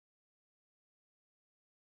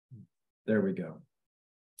There we go.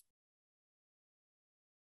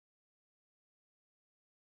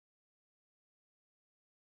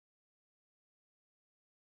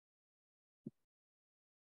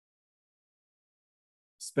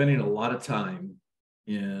 Spending a lot of time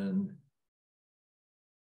in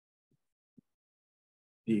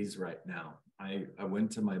these right now. I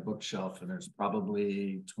went to my bookshelf and there's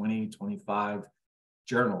probably 20, 25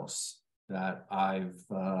 journals that I've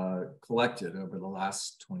collected over the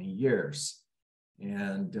last 20 years.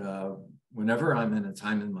 And whenever I'm in a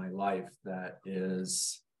time in my life that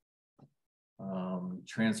is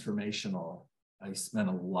transformational, I spend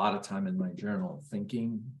a lot of time in my journal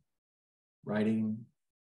thinking, writing,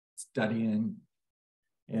 studying.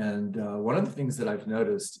 And one of the things that I've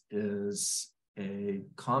noticed is a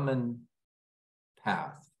common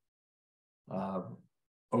path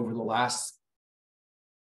over the last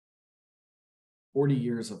 40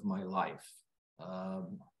 years of my life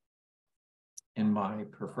in my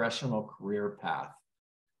professional career path.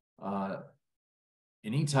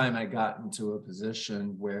 Anytime I got into a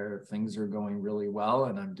position where things are going really well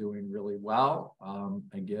and I'm doing really well,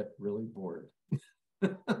 I get really bored.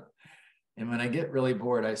 And when I get really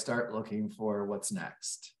bored, I start looking for what's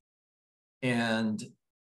next. And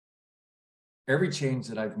every change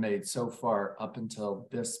that I've made so far up until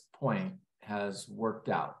this point has worked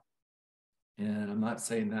out. And I'm not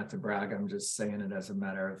saying that to brag, I'm just saying it as a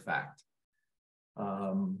matter of fact.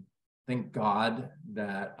 Thank God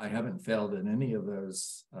that I haven't failed in any of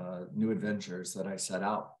those new adventures that I set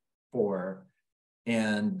out for.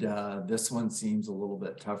 And this one seems a little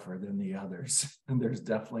bit tougher than the others. And there's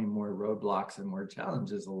definitely more roadblocks and more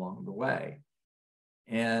challenges along the way.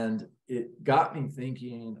 And it got me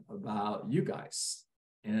thinking about you guys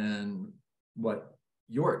and what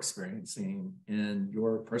you're experiencing in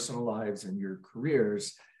your personal lives and your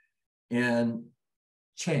careers and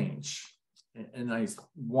change. And I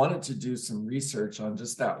wanted to do some research on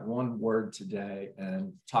just that one word today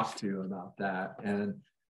and talk to you about that. And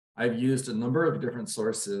I've used a number of different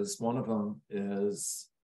sources. One of them is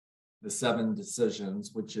The 7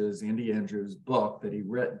 Decisions, which is Andy Andrews' book that he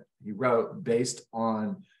wrote based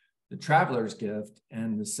on the Traveler's Gift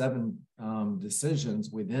and the 7 decisions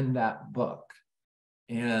within that book.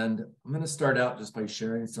 And I'm going to start out just by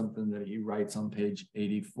sharing something that he writes on page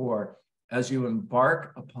 84. As you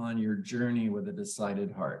embark upon your journey with a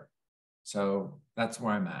decided heart. So that's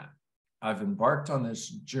where I'm at. I've embarked on this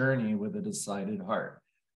journey with a decided heart.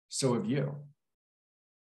 So have you.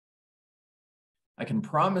 I can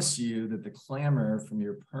promise you that the clamor from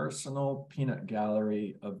your personal peanut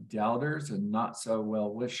gallery of doubters and not so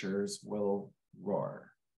well wishers will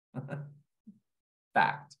roar.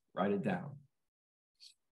 Fact, write it down.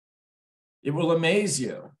 It will amaze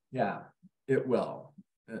you. Yeah, it will.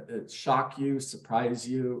 It shock you, surprise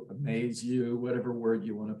you, amaze you, whatever word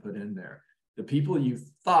you want to put in there. The people you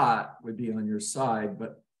thought would be on your side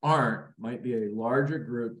but aren't might be a larger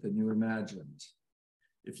group than you imagined.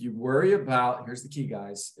 If you worry about, here's the key,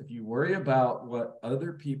 guys, if you worry about what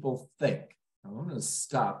other people think, now I'm going to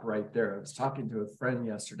stop right there. I was talking to a friend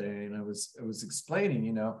yesterday and I was explaining,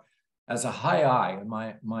 you know, as a high I,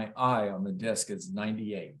 my I on the disc is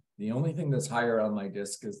 98. The only thing that's higher on my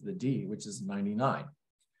disc is the D, which is 99.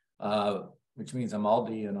 Which means I'm all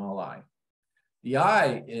D and all I. The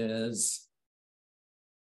I is,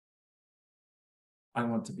 I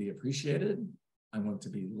want to be appreciated. I want to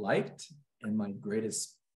be liked. And my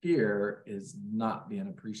greatest fear is not being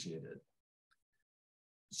appreciated.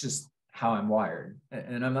 It's just how I'm wired.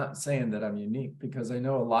 And I'm not saying that I'm unique because I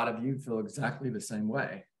know a lot of you feel exactly the same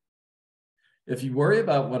way. If you worry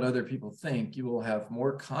about what other people think, you will have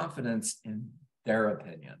more confidence in their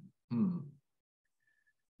opinion.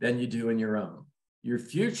 Than you do in your own. Your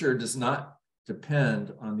future does not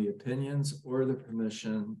depend on the opinions or the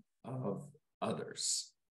permission of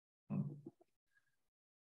others.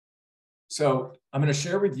 So I'm going to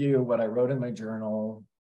share with you what I wrote in my journal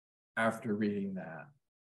after reading that.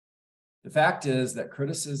 The fact is that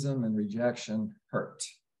criticism and rejection hurt.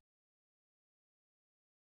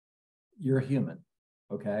 You're human,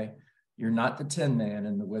 okay? You're not the Tin Man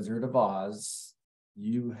in the Wizard of Oz.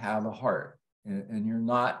 You have a heart. And you're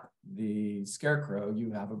not the scarecrow,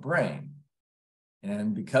 you have a brain.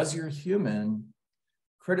 And because you're human,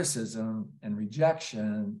 criticism and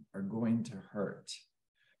rejection are going to hurt.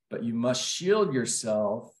 But you must shield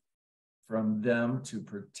yourself from them to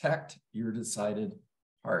protect your decided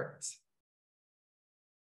heart.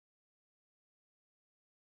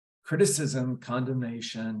 Criticism,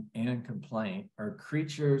 condemnation, and complaint are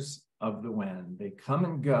creatures of the wind. They come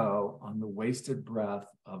and go on the wasted breath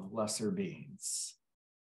of lesser beings.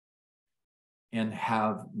 and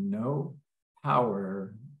have no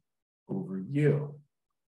power over you.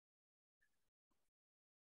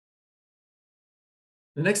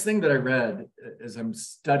 The next thing that I read as I'm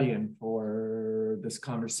studying for this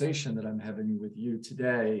conversation that I'm having with you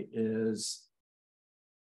today is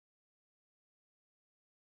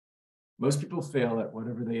most people fail at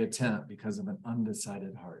whatever they attempt because of an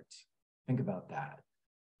undecided heart. Think about that.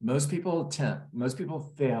 Most people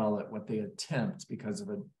fail at what they attempt because of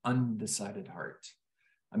an undecided heart.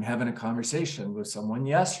 I'm having a conversation with someone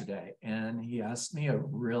yesterday, and he asked me a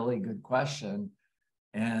really good question.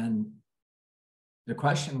 And the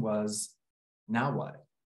question was, now what?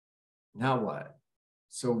 Now what?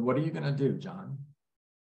 So what are you going to do, John?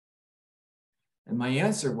 And my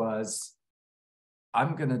answer was,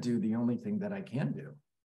 I'm going to do the only thing that I can do.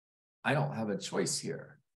 I don't have a choice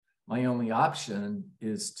here. My only option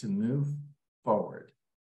is to move forward.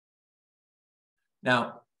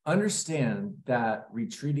 Now, understand that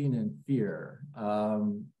retreating in fear,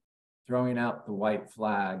 throwing out the white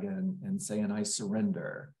flag and saying, I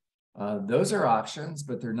surrender, those are options,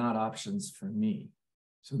 but they're not options for me.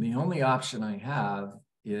 So the only option I have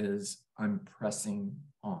is I'm pressing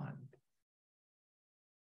on.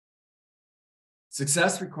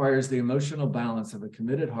 Success requires the emotional balance of a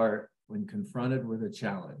committed heart when confronted with a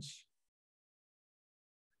challenge.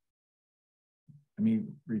 Let me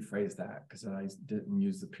rephrase that because I didn't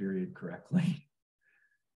use the period correctly.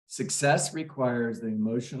 Success requires the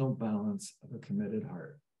emotional balance of a committed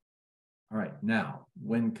heart. All right, now,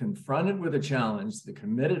 when confronted with a challenge, the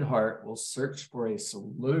committed heart will search for a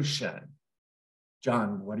solution.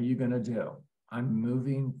 John, what are you going to do? I'm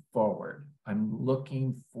moving forward. I'm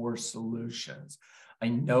looking for solutions. I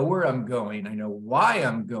know where I'm going. I know why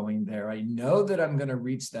I'm going there. I know that I'm going to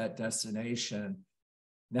reach that destination.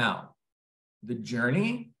 Now, the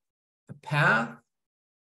journey, the path,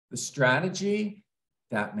 the strategy,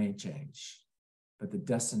 that may change, but the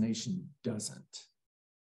destination doesn't.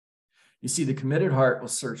 You see, the committed heart will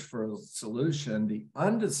search for a solution. The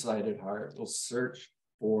undecided heart will search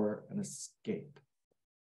for an escape.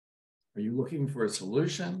 Are you looking for a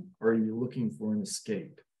solution or are you looking for an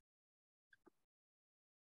escape?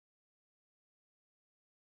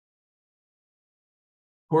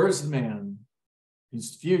 Poor is the man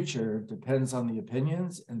whose future depends on the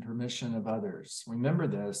opinions and permission of others. Remember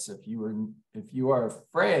this, if you are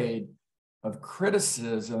afraid of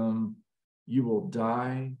criticism, you will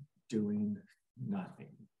die doing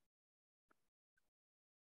nothing.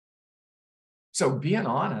 So being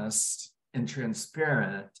honest and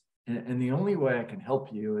transparent, and the only way I can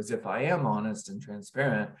help you is if I am honest and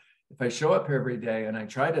transparent. If I show up every day and I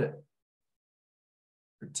try to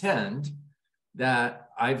pretend that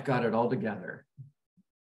I've got it all together,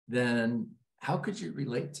 then how could you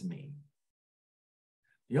relate to me?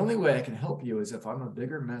 The only way I can help you is if I'm a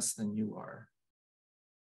bigger mess than you are.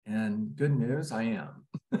 And good news, I am.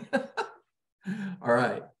 All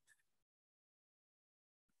right.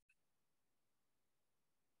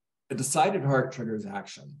 A decided heart triggers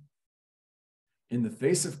action. In the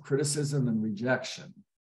face of criticism and rejection,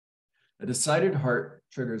 a decided heart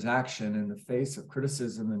triggers action in the face of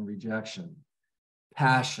criticism and rejection.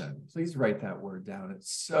 Passion, please write that word down.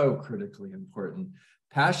 It's so critically important.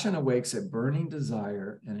 Passion awakes a burning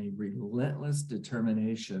desire and a relentless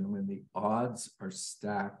determination when the odds are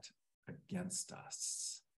stacked against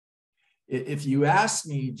us. If you ask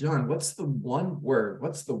me, John, what's the one word,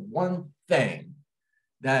 what's the one thing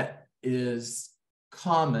that is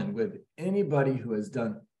common with anybody who has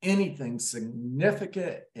done anything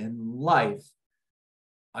significant in life,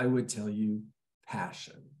 I would tell you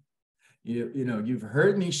passion. You know, you've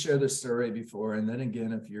heard me share this story before, and then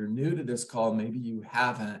again, if you're new to this call, maybe you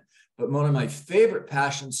haven't. But one of my favorite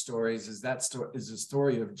passion stories is the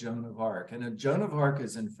story of Joan of Arc. And Joan of Arc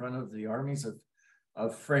is in front of the armies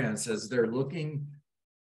of France as they're looking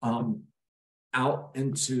out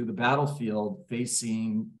into the battlefield,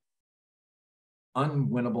 facing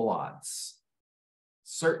unwinnable odds,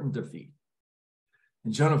 certain defeat.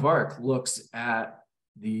 And Joan of Arc looks at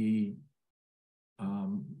the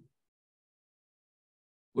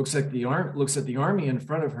army in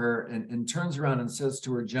front of her and turns around and says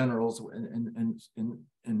to her generals and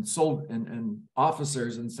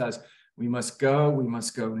officers and says, we must go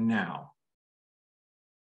now.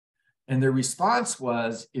 And their response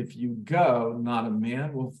was, if you go, not a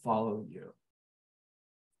man will follow you.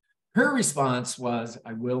 Her response was,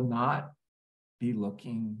 I will not be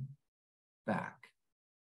looking back.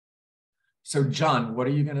 So John, what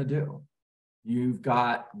are you going to do? You've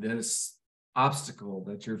got this obstacle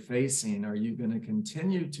that you're facing. Are you going to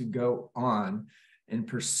continue to go on in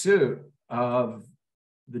pursuit of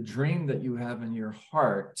the dream that you have in your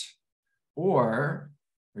heart, or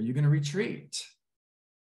are you going to retreat?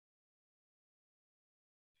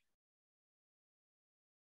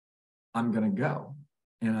 I'm going to go,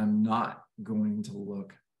 and I'm not going to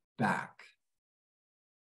look back.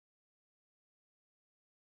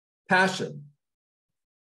 Passion.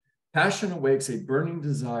 Passion awakes a burning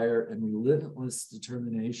desire and relentless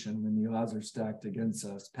determination when the odds are stacked against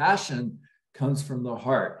us. Passion comes from the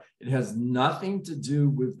heart. It has nothing to do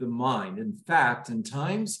with the mind. In fact, in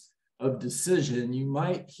times of decision, you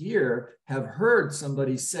might have heard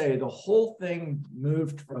somebody say, the whole thing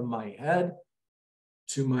moved from my head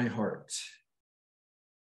to my heart.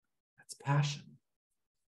 That's passion.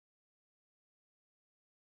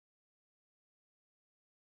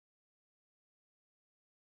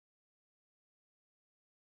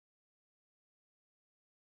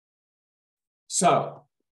 So,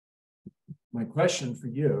 my question for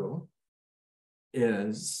you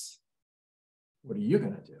is, what are you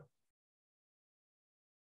going to do?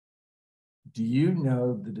 Do you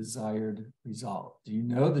know the desired result? Do you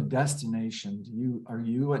know the destination? Are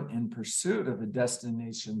you in pursuit of a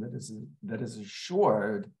destination that is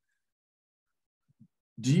assured?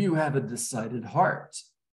 Do you have a decided heart?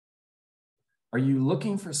 Are you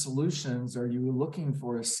looking for solutions? Or are you looking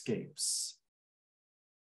for escapes?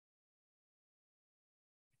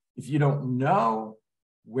 If you don't know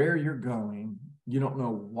where you're going, you don't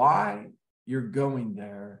know why you're going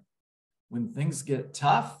there, when things get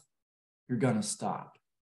tough, you're going to stop.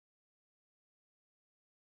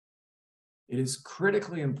 It is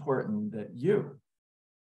critically important that you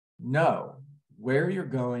know where you're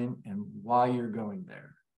going and why you're going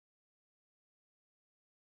there.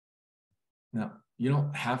 Now, you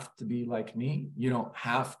don't have to be like me. You don't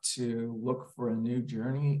have to look for a new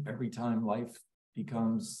journey every time life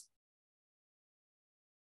becomes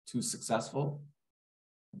too successful,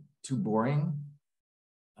 too boring.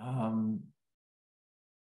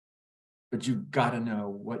 But you've got to know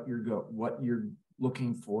what you're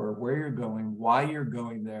looking for, where you're going, why you're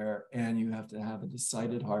going there, and you have to have a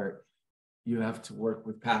decided heart. You have to work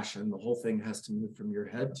with passion. The whole thing has to move from your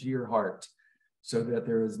head to your heart, so that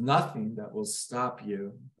there is nothing that will stop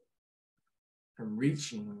you from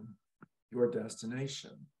reaching your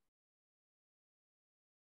destination.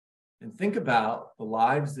 And think about the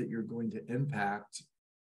lives that you're going to impact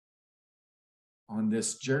on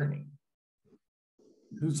this journey.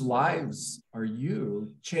 Whose lives are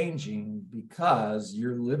you changing because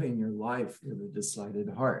you're living your life with a decided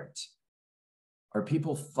heart? Are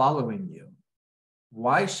people following you?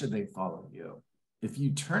 Why should they follow you? If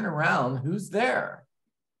you turn around, who's there?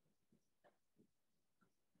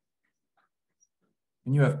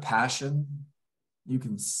 When you have passion, you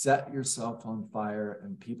can set yourself on fire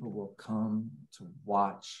and people will come to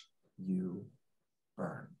watch you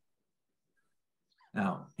burn.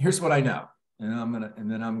 Now, here's what I know.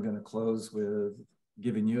 And then I'm gonna close with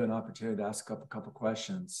giving you an opportunity to ask a couple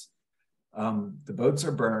questions. The boats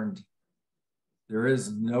are burned. There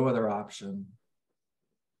is no other option.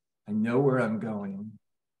 I know where I'm going,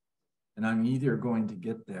 and I'm either going to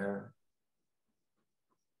get there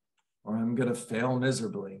or I'm gonna fail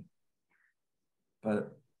miserably.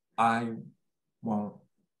 But I won't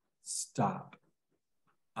stop.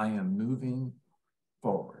 I am moving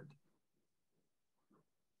forward.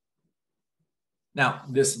 Now,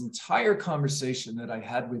 this entire conversation that I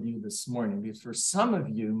had with you this morning, because for some of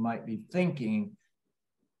you might be thinking,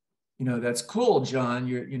 that's cool, John.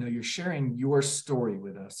 You're sharing your story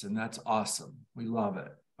with us, and that's awesome. We love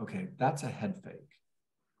it. Okay, that's a head fake.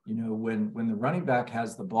 When the running back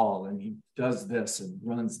has the ball and he does this and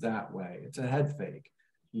runs that way, it's a head fake.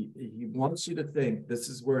 He wants you to think this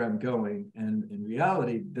is where I'm going, and in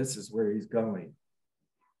reality, this is where he's going.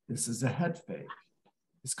 This is a head fake.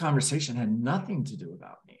 This conversation had nothing to do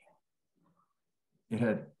about me. It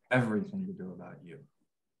had everything to do about you.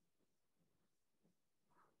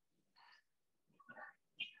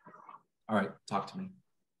 All right, talk to me.